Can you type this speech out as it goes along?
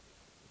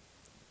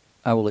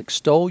I will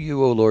extol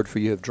you, O Lord, for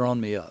you have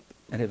drawn me up,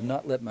 and have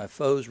not let my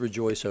foes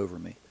rejoice over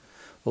me.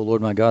 O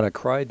Lord my God, I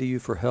cried to you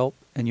for help,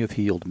 and you have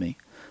healed me.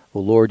 O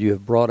Lord, you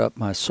have brought up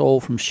my soul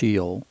from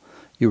Sheol.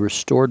 You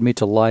restored me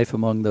to life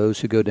among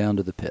those who go down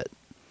to the pit.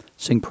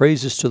 Sing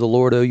praises to the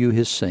Lord, O you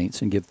his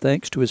saints, and give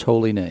thanks to his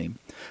holy name.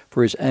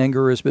 For his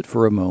anger is but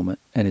for a moment,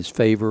 and his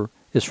favor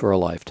is for a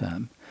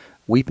lifetime.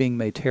 Weeping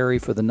may tarry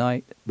for the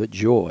night, but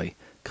joy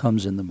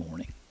comes in the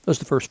morning. Those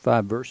are the first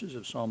 5 verses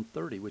of Psalm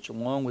 30, which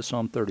along with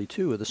Psalm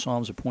 32 are the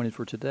Psalms appointed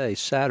for today,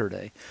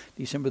 Saturday,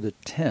 December the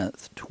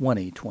 10th,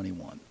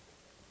 2021.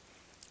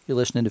 You're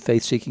listening to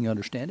Faith Seeking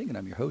Understanding, and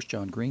I'm your host,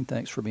 John Green.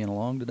 Thanks for being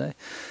along today.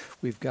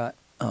 We've got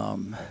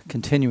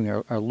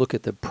continuing our look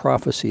at the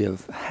prophecy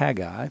of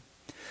Haggai,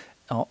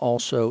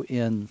 also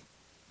in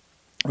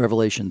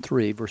Revelation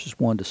 3, verses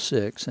 1 to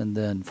 6, and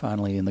then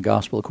finally in the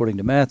Gospel according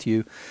to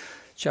Matthew,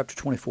 chapter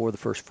 24, the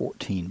first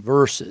 14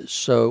 verses.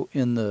 So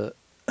in the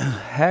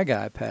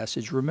Haggai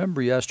passage,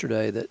 remember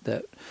yesterday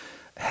that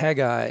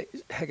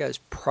Haggai's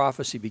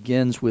prophecy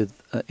begins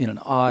with in an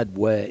odd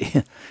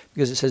way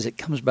because it says it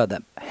comes by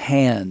the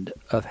hand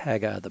of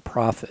Haggai the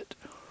prophet.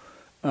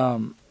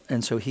 And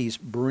so he's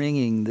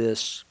bringing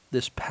this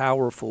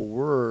powerful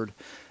word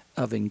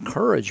of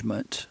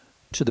encouragement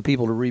to the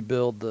people to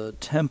rebuild the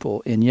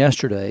temple in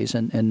yesterday's,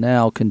 and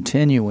now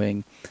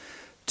continuing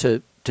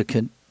to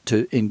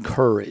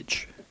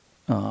encourage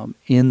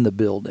in the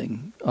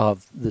building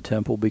of the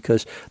temple,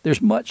 because there's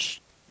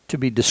much to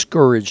be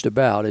discouraged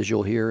about, as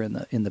you'll hear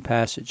in the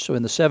passage. So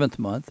in the 7th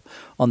month,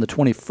 on the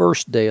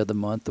 21st day of the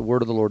month, the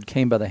word of the Lord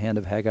came by the hand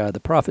of Haggai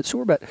the prophet. So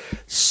we're about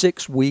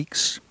 6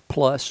 weeks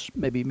plus,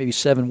 maybe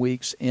 7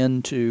 weeks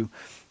into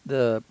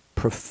the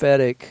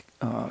prophetic,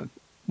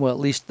 well, at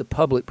least the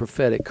public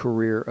prophetic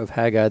career of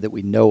Haggai that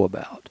we know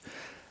about.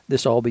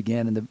 This all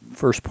began in the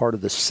first part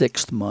of the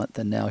 6th month,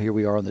 and now here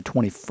we are on the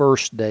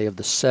 21st day of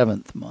the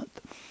 7th month.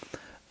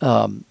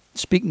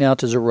 Speak now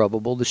to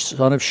Zerubbabel, the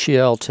son of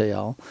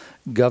Shealtiel,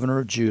 governor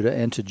of Judah,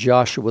 and to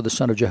Joshua, the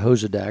son of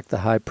Jehozadak, the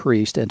high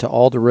priest, and to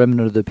all the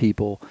remnant of the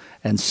people,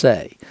 and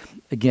say.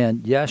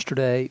 Again,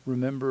 yesterday,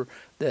 remember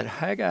that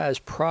Haggai's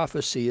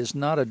prophecy is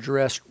not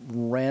addressed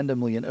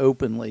randomly and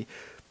openly.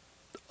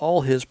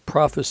 All his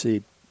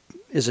prophecy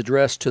is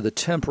addressed to the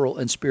temporal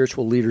and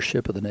spiritual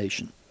leadership of the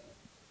nation,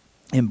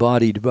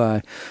 embodied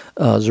by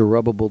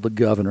Zerubbabel, the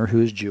governor,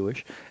 who is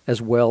Jewish, as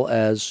well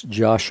as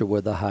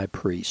Joshua, the high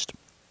priest.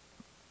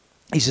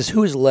 He says,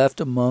 who is left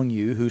among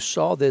you who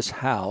saw this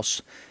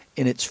house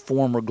in its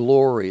former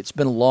glory? It's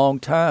been a long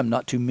time.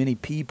 Not too many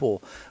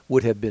people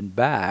would have been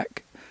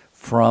back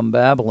from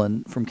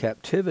Babylon, from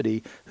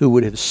captivity, who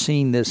would have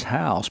seen this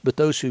house. But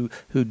those who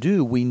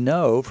do, we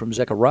know from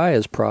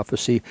Zechariah's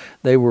prophecy,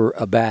 they were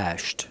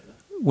abashed.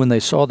 When they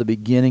saw the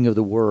beginning of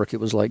the work,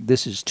 it was like,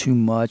 this is too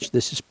much,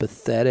 this is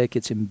pathetic,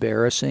 it's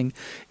embarrassing,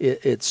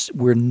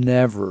 we're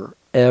never,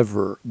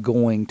 ever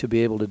going to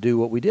be able to do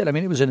what we did. I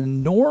mean, it was an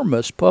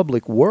enormous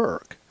public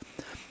work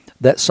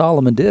that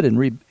Solomon did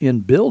in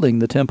building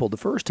the temple the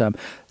first time.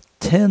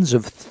 Tens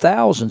of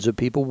thousands of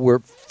people were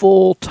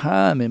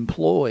full-time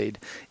employed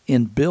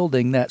in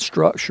building that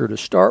structure to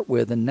start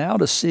with, and now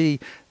to see,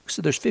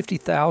 so there's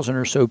 50,000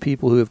 or so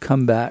people who have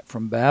come back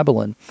from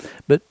Babylon,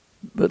 but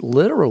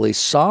literally,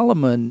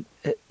 Solomon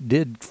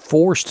did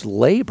forced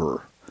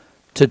labor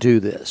to do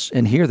this.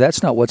 And here,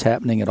 that's not what's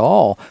happening at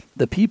all.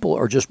 The people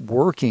are just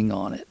working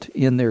on it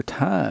in their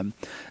time.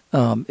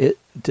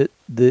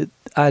 The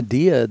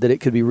idea that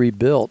it could be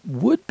rebuilt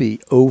would be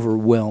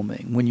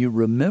overwhelming when you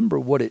remember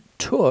what it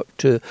took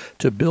to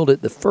build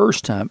it the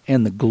first time,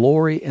 and the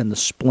glory and the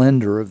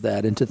splendor of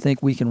that, and to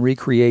think we can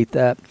recreate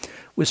that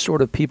with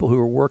sort of people who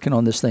are working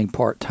on this thing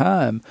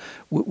part-time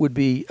would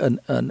be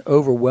an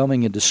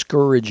overwhelming and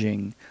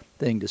discouraging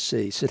thing to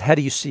see. He said, how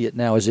do you see it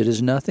now? Is it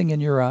as nothing in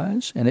your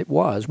eyes? And it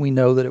was. We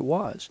know that it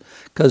was.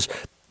 Because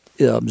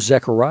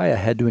Zechariah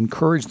had to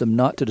encourage them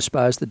not to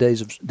despise the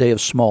day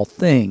of small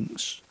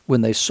things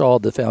when they saw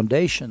the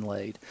foundation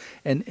laid.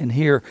 And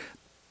here,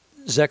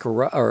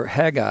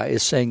 Haggai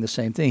is saying the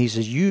same thing. He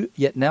says, "You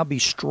yet now be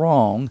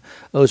strong,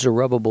 O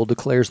Zerubbabel,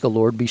 declares the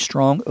Lord. Be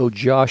strong, O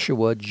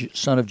Joshua,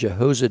 son of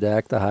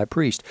Jehozadak, the high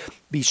priest.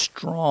 Be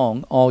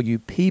strong, all you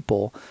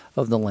people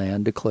of the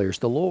land, declares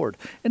the Lord."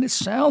 And it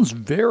sounds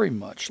very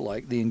much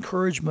like the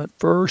encouragement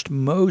first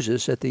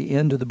Moses at the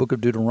end of the book of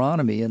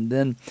Deuteronomy, and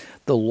then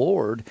the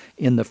Lord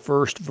in the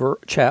first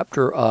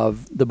chapter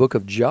of the book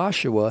of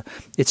Joshua.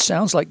 It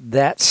sounds like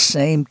that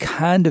same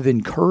kind of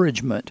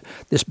encouragement,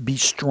 this be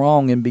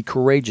strong and be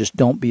courageous,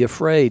 don't be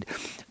afraid.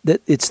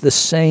 That it's the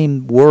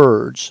same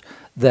words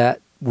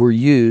that were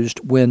used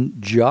when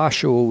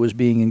Joshua was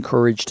being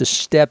encouraged to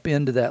step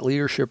into that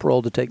leadership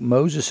role to take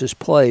Moses'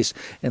 place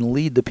and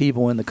lead the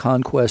people in the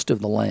conquest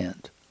of the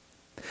land.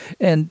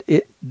 And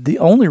the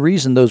only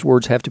reason those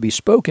words have to be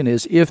spoken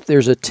is if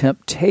there's a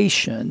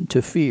temptation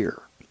to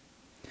fear,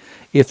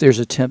 if there's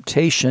a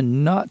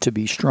temptation not to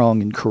be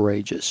strong and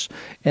courageous.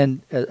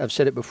 And I've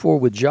said it before,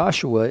 with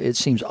Joshua, it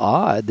seems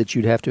odd that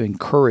you'd have to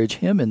encourage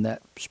him in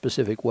that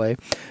specific way,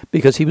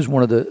 because he was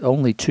one of the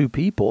only two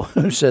people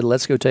who said,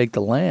 let's go take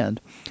the land.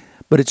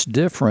 But it's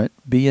different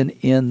being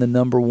in the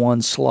number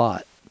one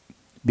slot,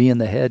 being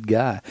the head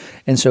guy.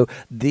 And so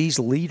these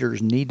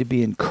leaders need to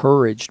be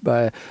encouraged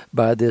by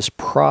this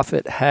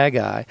prophet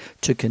Haggai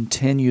to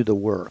continue the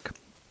work.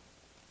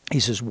 He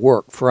says,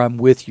 "Work, for I'm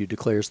with you,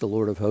 declares the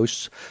Lord of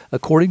hosts,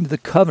 according to the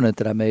covenant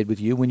that I made with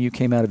you when you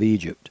came out of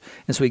Egypt."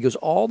 And so he goes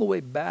all the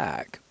way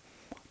back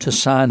to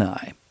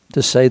Sinai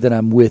to say that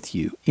I'm with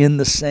you in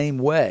the same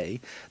way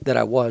that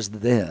I was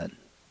then,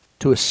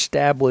 to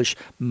establish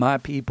my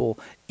people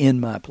in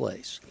my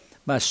place.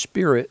 My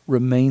spirit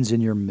remains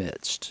in your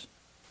midst.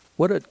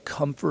 What a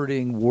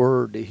comforting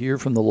word to hear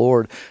from the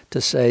Lord,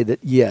 to say that,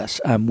 yes,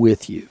 I'm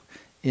with you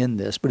in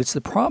this. But it's the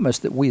promise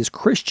that we as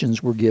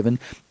Christians were given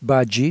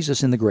by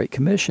Jesus in the Great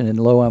Commission. And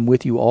lo, I'm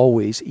with you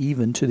always,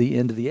 even to the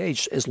end of the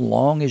age. As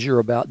long as you're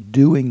about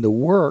doing the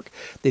work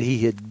that he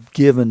had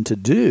given to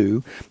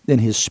do, then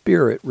his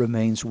spirit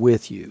remains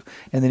with you.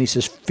 And then he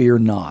says, fear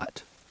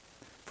not.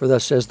 For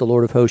thus says the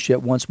Lord of hosts,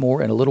 yet once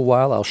more in a little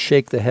while I'll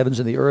shake the heavens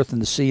and the earth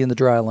and the sea and the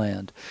dry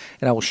land.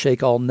 And I will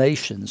shake all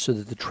nations, so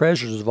that the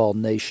treasures of all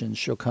nations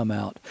shall come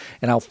out.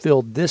 And I'll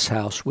fill this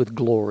house with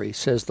glory,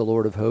 says the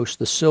Lord of hosts.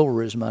 The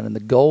silver is mine and the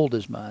gold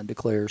is mine,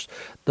 declares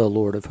the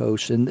Lord of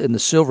hosts. And the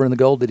silver and the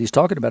gold that he's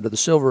talking about are the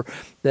silver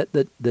that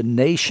the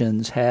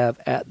nations have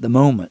at the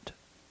moment.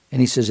 And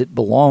he says it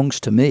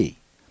belongs to me.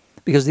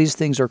 Because these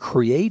things are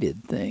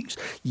created things.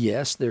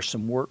 Yes, there's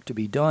some work to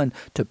be done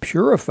to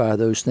purify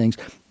those things,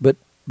 but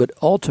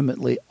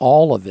ultimately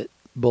all of it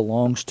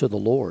belongs to the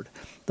Lord.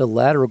 The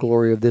latter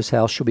glory of this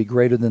house shall be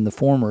greater than the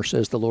former,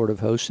 says the Lord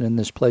of hosts, and in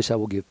this place I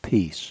will give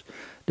peace,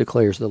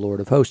 declares the Lord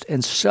of hosts.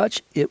 And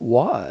such it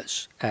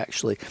was,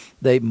 actually.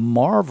 They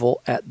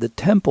marvel at the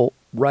temple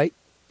right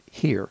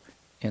here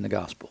in the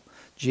gospel.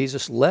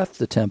 Jesus left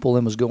the temple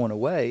and was going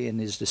away, and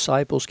his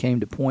disciples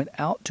came to point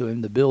out to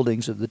him the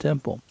buildings of the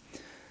temple.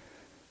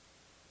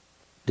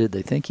 Did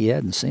they think he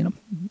hadn't seen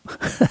them?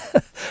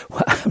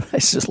 Well,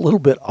 it's just a little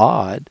bit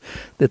odd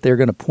that they're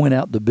going to point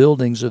out the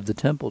buildings of the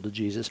temple to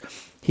Jesus.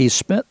 He's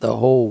spent the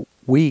whole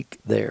week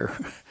there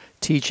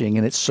teaching,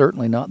 and it's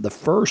certainly not the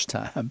first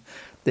time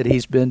that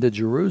he's been to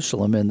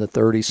Jerusalem in the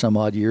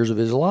 30-some-odd years of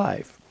his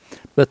life.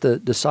 But the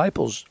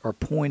disciples are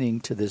pointing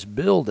to this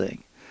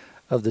building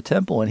of the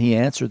temple, and he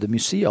answered them, "You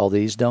see all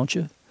these, don't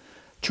you?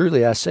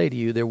 Truly I say to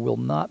you, there will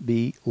not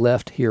be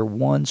left here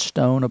one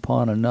stone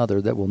upon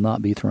another that will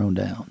not be thrown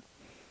down."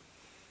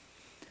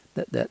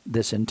 That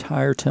this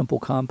entire temple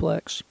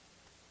complex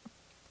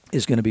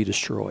is going to be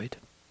destroyed,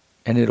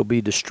 and it'll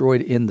be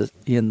destroyed in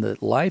the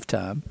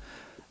lifetime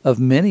of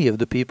many of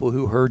the people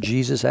who heard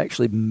Jesus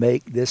actually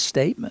make this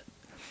statement.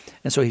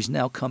 And so he's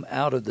now come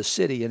out of the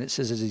city, and it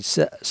says as he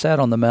sat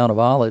on the Mount of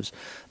Olives,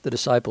 the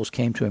disciples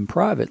came to him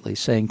privately,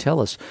 saying,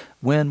 "Tell us,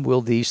 when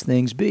will these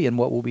things be, and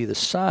what will be the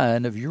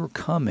sign of your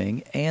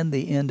coming and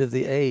the end of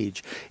the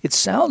age?" It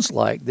sounds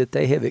like that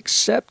they have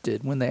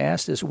accepted, when they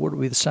asked us, "What will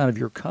be the sign of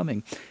your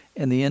coming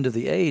and the end of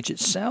the age?" It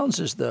sounds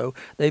as though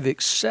they've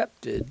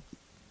accepted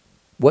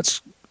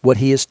what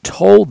he has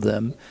told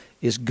them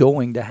is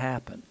going to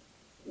happen.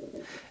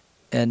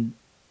 And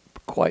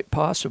quite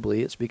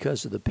possibly it's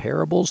because of the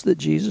parables that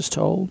Jesus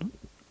told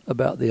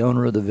about the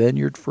owner of the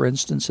vineyard, for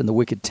instance, and the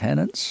wicked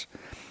tenants.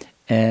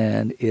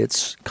 And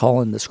it's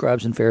calling the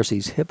scribes and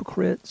Pharisees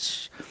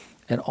hypocrites,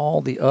 and all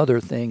the other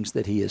things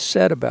that he has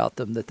said about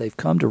them, that they've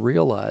come to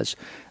realize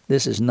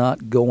this is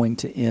not going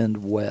to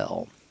end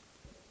well.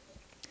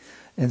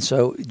 And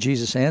so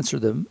Jesus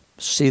answered them,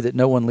 "See that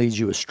no one leads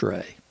you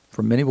astray.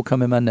 For many will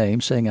come in my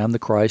name, saying, I'm the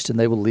Christ, and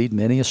they will lead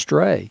many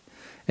astray.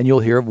 And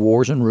you'll hear of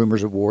wars and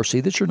rumors of war. See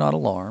that you're not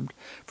alarmed,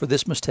 for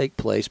this must take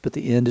place, but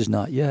the end is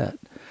not yet.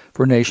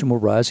 For nation will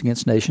rise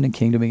against nation, and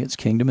kingdom against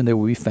kingdom, and there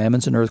will be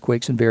famines and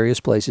earthquakes in various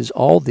places.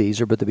 All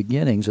these are but the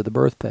beginnings of the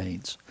birth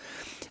pains."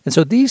 And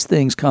so these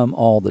things come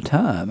all the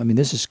time. I mean,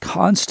 this has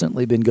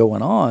constantly been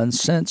going on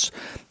since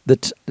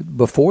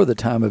before the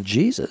time of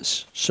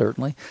Jesus,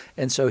 certainly.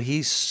 And so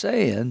he's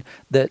saying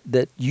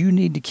that you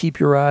need to keep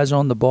your eyes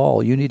on the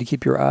ball. You need to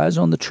keep your eyes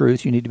on the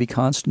truth. You need to be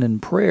constant in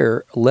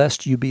prayer,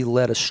 lest you be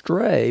led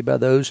astray by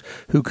those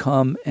who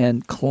come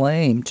and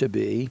claim to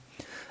be,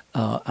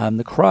 I'm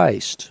the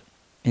Christ.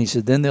 And he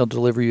said, then they'll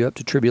deliver you up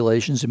to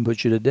tribulations and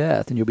put you to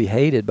death, and you'll be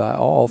hated by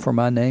all for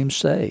my name's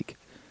sake.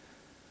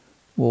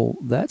 Well,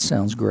 that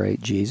sounds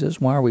great,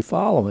 Jesus. Why are we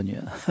following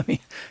you? I mean,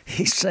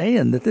 he's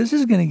saying that this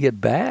is going to get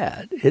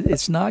bad.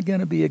 It's not going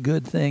to be a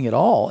good thing at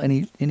all.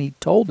 And he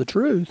told the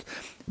truth,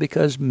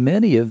 because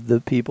many of the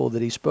people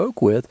that he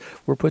spoke with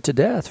were put to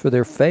death for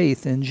their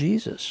faith in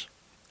Jesus.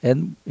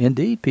 And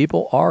indeed,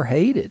 people are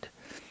hated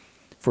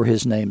for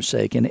his name's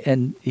sake.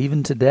 And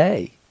even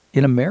today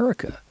in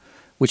America,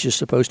 which is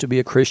supposed to be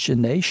a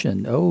Christian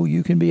nation,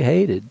 you can be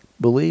hated,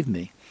 believe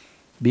me.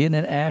 Being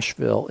in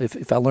Asheville,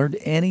 if I learned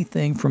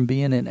anything from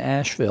being in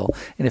Asheville,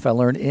 and if I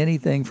learned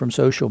anything from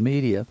social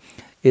media,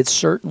 it's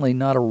certainly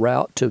not a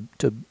route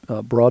to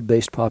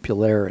broad-based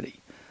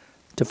popularity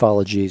to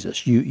follow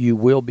Jesus. You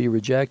will be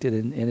rejected,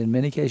 and in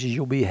many cases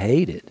you'll be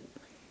hated.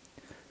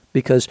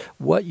 Because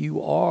what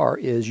you are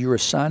is you're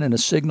assigning a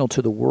signal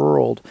to the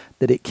world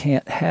that it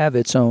can't have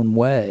its own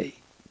way.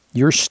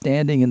 You're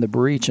standing in the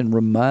breach and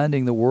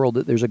reminding the world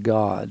that there's a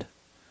God.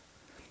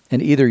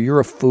 And either you're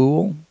a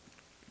fool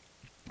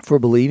for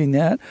believing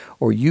that,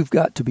 or you've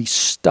got to be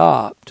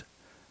stopped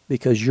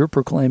because you're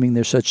proclaiming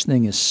there's such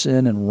thing as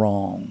sin and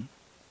wrong.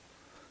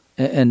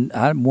 And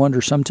I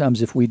wonder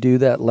sometimes if we do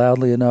that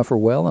loudly enough or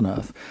well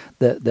enough,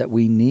 that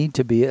we need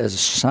to be as a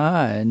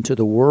sign to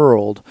the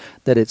world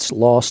that it's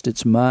lost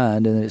its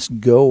mind and it's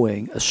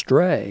going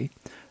astray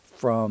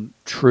from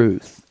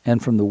truth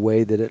and from the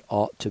way that it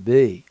ought to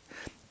be,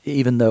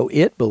 even though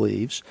it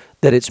believes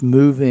that it's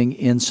moving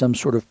in some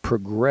sort of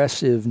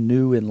progressive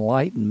new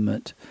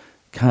enlightenment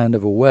kind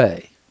of a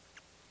way.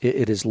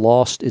 It has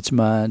lost its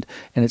mind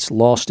and it's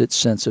lost its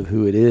sense of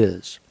who it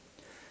is.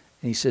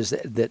 And he says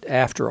that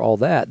after all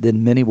that,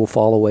 then many will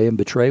fall away and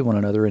betray one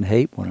another and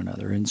hate one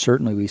another. And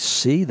certainly we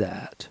see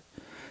that.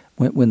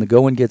 When the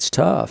going gets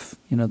tough,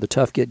 the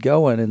tough get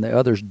going and the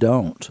others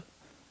don't.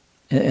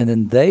 And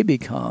then they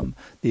become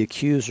the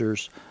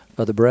accusers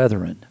of the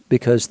brethren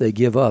because they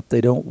give up. They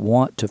don't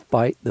want to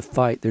fight the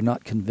fight. They're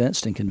not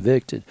convinced and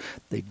convicted.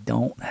 They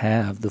don't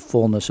have the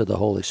fullness of the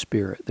Holy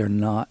Spirit. They're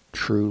not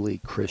truly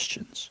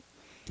Christians.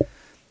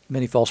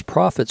 Many false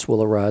prophets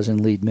will arise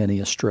and lead many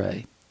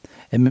astray.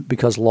 And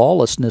because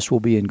lawlessness will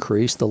be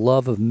increased, the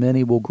love of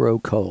many will grow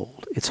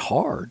cold. It's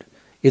hard.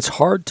 It's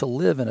hard to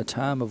live in a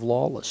time of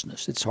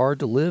lawlessness. It's hard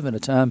to live in a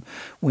time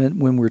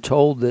when we're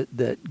told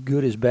that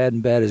good is bad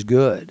and bad is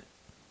good.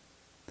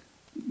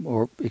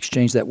 Or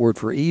exchange that word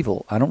for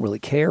evil. I don't really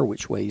care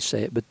which way you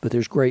say it, but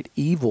there's great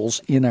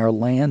evils in our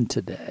land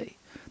today.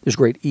 There's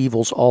great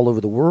evils all over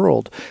the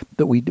world,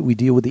 but we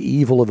deal with the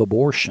evil of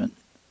abortion,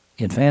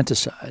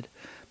 infanticide,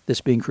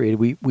 that's being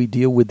created. We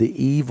deal with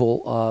the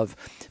evil of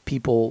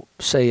people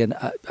saying,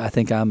 I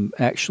think I'm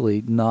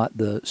actually not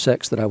the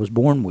sex that I was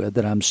born with,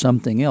 that I'm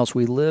something else.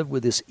 We live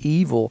with this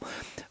evil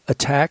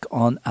attack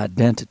on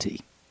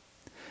identity.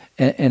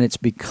 And it's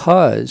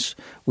because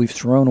we've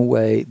thrown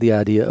away the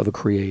idea of a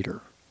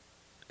creator.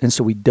 And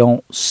so we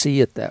don't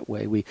see it that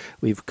way.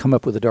 We've come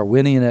up with a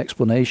Darwinian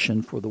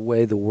explanation for the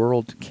way the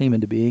world came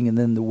into being and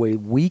then the way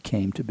we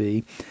came to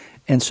be.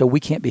 And so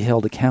we can't be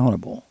held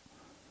accountable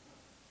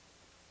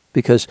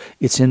because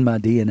it's in my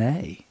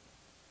DNA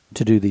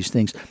to do these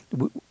things.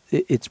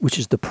 Which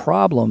is the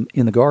problem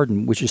in the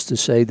garden, which is to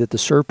say that the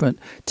serpent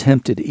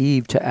tempted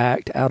Eve to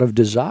act out of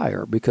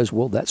desire because,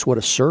 that's what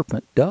a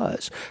serpent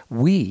does.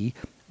 We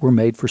were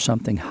made for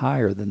something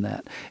higher than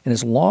that. And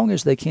as long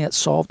as they can't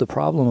solve the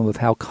problem of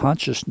how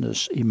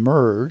consciousness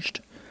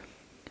emerged,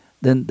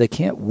 then they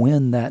can't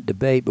win that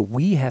debate. But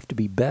we have to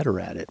be better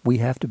at it. We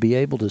have to be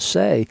able to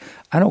say,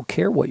 I don't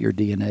care what your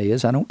DNA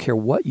is. I don't care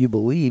what you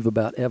believe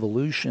about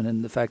evolution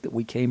and the fact that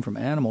we came from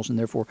animals and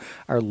therefore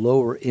our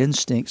lower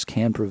instincts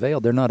can prevail.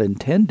 They're not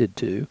intended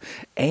to.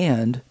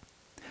 And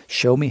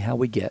show me how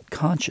we get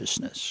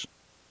consciousness.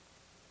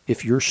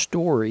 If your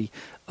story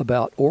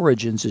about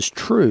origins is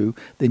true,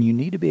 then you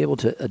need to be able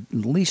to at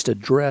least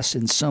address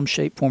in some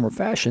shape, form, or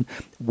fashion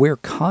where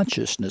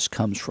consciousness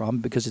comes from,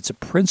 because it's a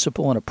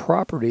principle and a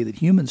property that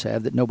humans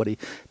have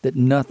that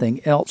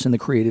nothing else in the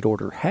created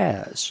order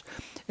has.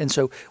 And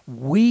so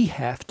we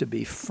have to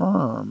be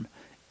firm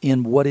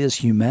in what is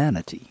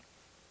humanity.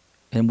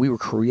 And we were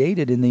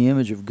created in the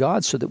image of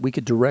God so that we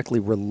could directly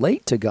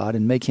relate to God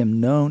and make him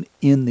known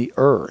in the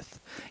earth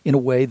in a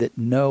way that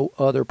no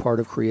other part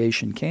of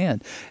creation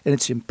can. And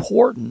it's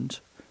important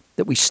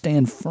that we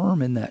stand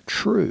firm in that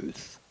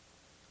truth,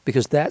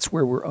 because that's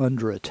where we're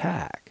under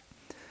attack.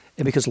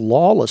 And because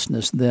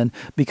lawlessness then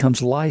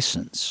becomes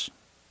license,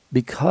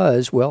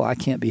 because, I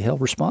can't be held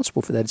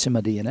responsible for that. It's in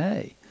my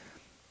DNA.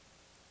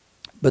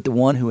 But the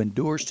one who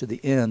endures to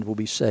the end will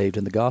be saved,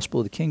 and the gospel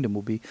of the kingdom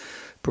will be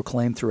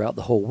proclaimed throughout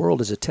the whole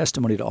world as a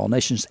testimony to all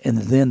nations, and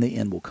then the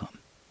end will come.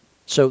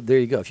 So there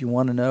you go. If you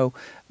want to know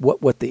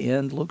what the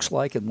end looks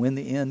like and when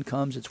the end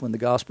comes, it's when the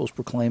gospel is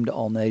proclaimed to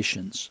all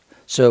nations.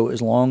 So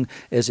as long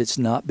as it's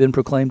not been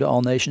proclaimed to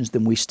all nations,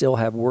 then we still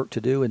have work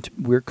to do, and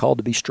we're called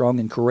to be strong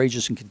and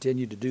courageous and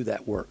continue to do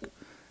that work.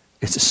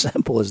 It's as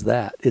simple as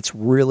that. It's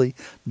really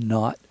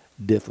not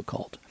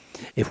difficult.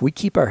 If we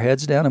keep our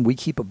heads down and we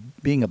keep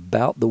being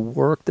about the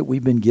work that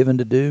we've been given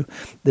to do,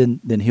 then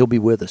he'll be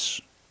with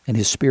us, and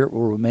his Spirit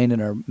will remain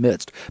in our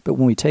midst. But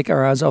when we take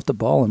our eyes off the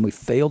ball and we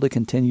fail to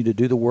continue to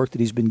do the work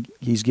that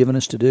he's given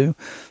us to do,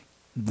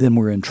 then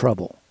we're in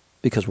trouble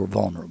because we're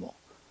vulnerable.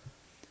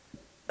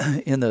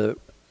 In the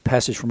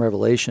passage from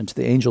Revelation, to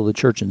the angel of the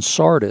church in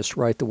Sardis,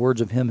 write the words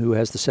of him who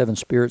has the 7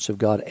 spirits of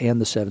God and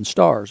the 7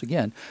 stars.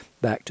 Again,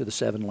 back to the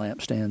 7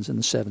 lampstands and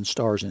the 7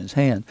 stars in his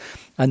hand.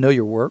 I know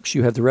your works.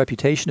 You have the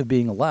reputation of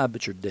being alive,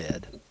 but you're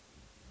dead.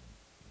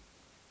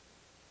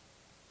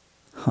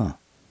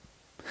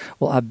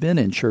 Well, I've been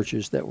in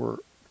churches that were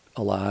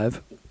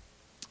alive,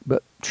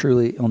 but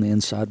truly on the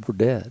inside were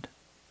dead.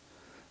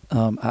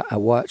 I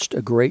watched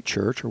a great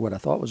church, or what I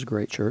thought was a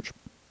great church,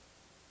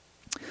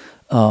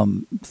 40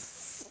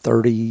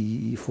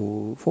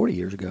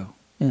 years ago.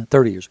 Yeah,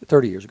 30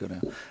 years ago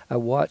now. I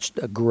watched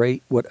a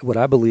great, what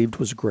I believed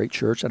was a great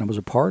church, and I was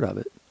a part of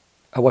it.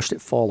 I watched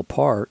it fall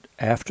apart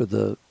after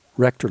the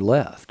rector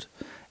left.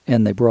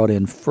 and they brought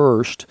in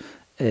first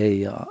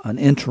an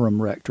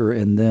interim rector,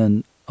 and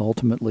then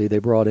ultimately they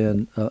brought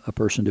in a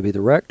person to be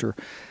the rector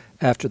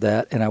after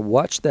that. And I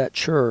watched that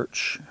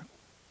church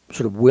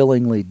sort of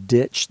willingly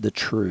ditch the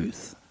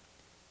truth.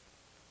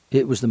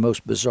 It was the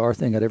most bizarre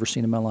thing I'd ever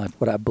seen in my life.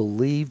 What I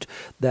believed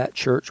that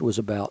church was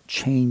about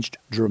changed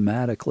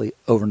dramatically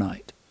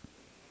overnight.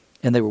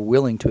 And they were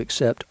willing to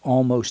accept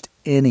almost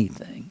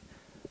anything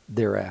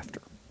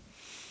thereafter.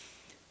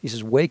 He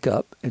says, "Wake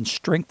up and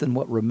strengthen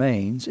what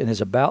remains and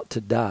is about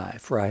to die,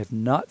 for I have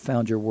not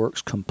found your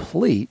works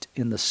complete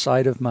in the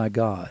sight of my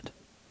God."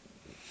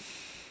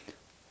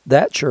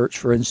 That church,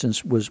 for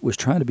instance, was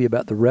trying to be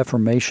about the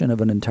reformation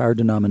of an entire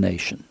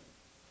denomination.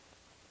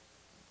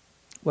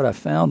 What I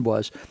found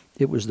was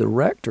it was the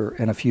rector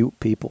and a few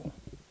people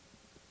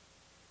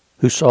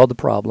who saw the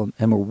problem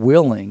and were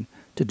willing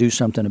to do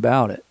something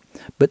about it.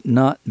 But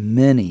not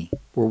many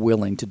were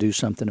willing to do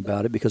something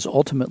about it, because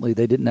ultimately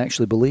they didn't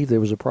actually believe there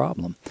was a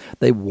problem.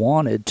 They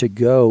wanted to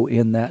go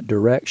in that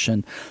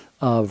direction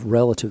of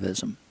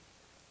relativism.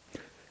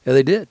 And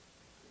they did,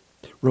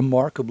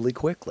 remarkably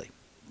quickly.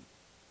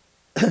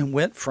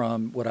 Went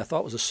from what I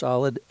thought was a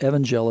solid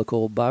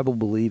evangelical,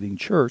 Bible-believing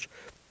church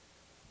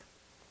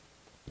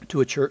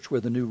to a church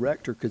where the new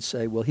rector could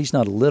say, well, he's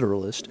not a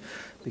literalist,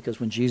 because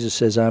when Jesus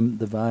says, "I'm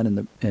the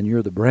vine and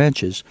you're the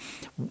branches,"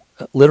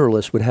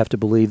 literalists would have to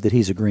believe that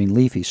he's a green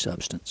leafy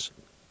substance.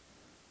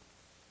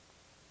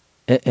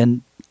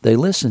 And they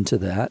listened to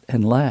that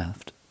and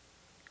laughed,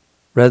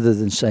 rather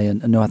than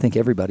saying, "No, I think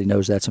everybody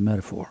knows that's a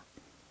metaphor."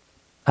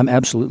 I'm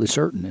absolutely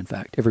certain, in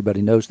fact,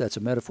 everybody knows that's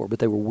a metaphor, but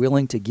they were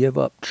willing to give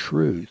up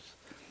truth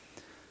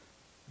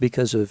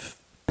because of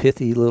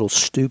pithy little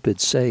stupid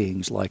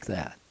sayings like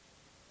that.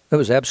 It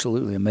was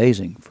absolutely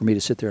amazing for me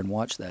to sit there and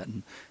watch that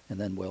and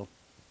then, well,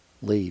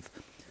 leave.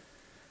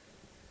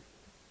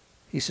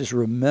 He says,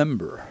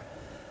 "Remember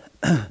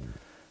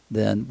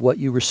then what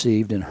you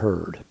received and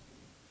heard."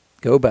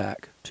 Go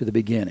back to the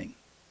beginning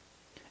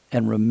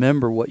and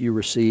remember what you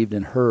received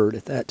and heard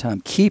at that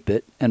time. Keep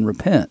it and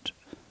repent.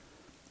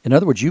 In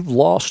other words, you've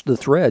lost the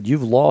thread.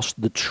 You've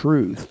lost the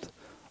truth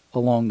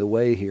along the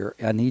way here.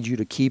 I need you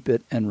to keep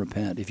it and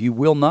repent. If you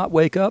will not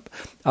wake up,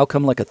 I'll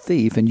come like a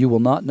thief, and you will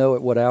not know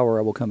at what hour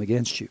I will come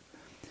against you.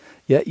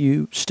 Yet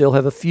you still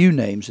have a few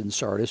names in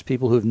Sardis,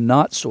 people who have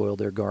not soiled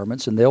their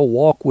garments, and they'll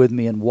walk with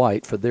me in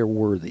white, for they're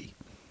worthy.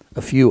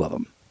 A few of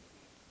them.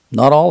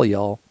 Not all of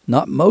y'all,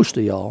 not most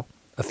of y'all,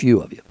 a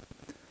few of you.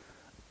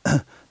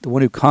 The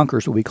one who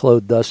conquers will be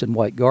clothed thus in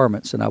white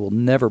garments, and I will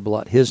never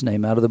blot his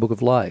name out of the book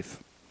of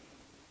life.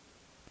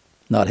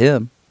 Not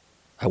him.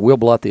 I will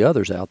blot the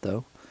others out,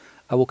 though.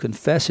 I will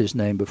confess his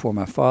name before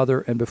my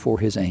Father and before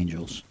his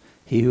angels.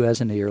 He who has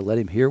an ear, let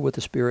him hear what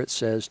the Spirit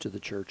says to the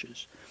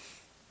churches.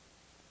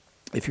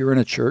 If you're in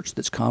a church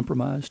that's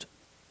compromised,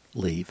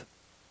 leave.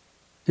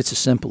 It's as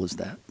simple as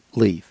that.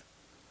 Leave.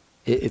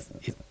 If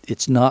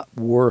it's not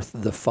worth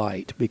the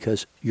fight,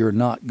 because you're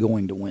not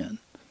going to win.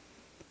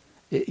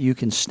 You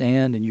can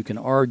stand and you can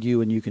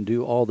argue and you can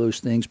do all those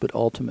things, but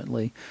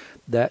ultimately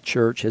that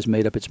church has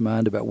made up its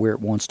mind about where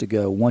it wants to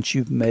go. Once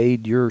you've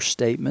made your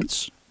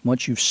statements,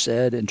 once you've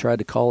said and tried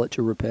to call it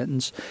to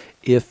repentance,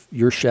 if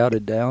you're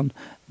shouted down,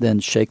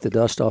 then shake the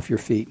dust off your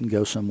feet and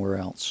go somewhere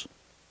else.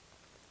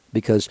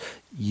 Because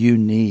you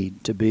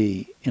need to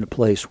be in a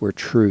place where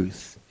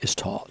truth is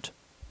taught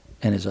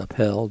and is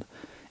upheld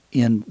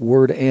in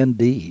word and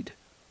deed.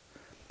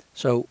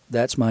 So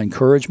that's my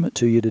encouragement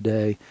to you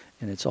today,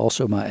 and it's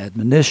also my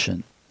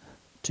admonition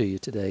to you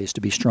today, is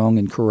to be strong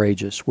and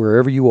courageous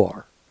wherever you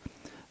are.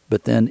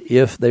 But then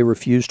if they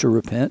refuse to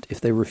repent, if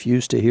they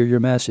refuse to hear your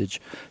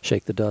message,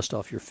 shake the dust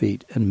off your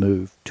feet and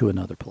move to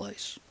another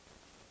place.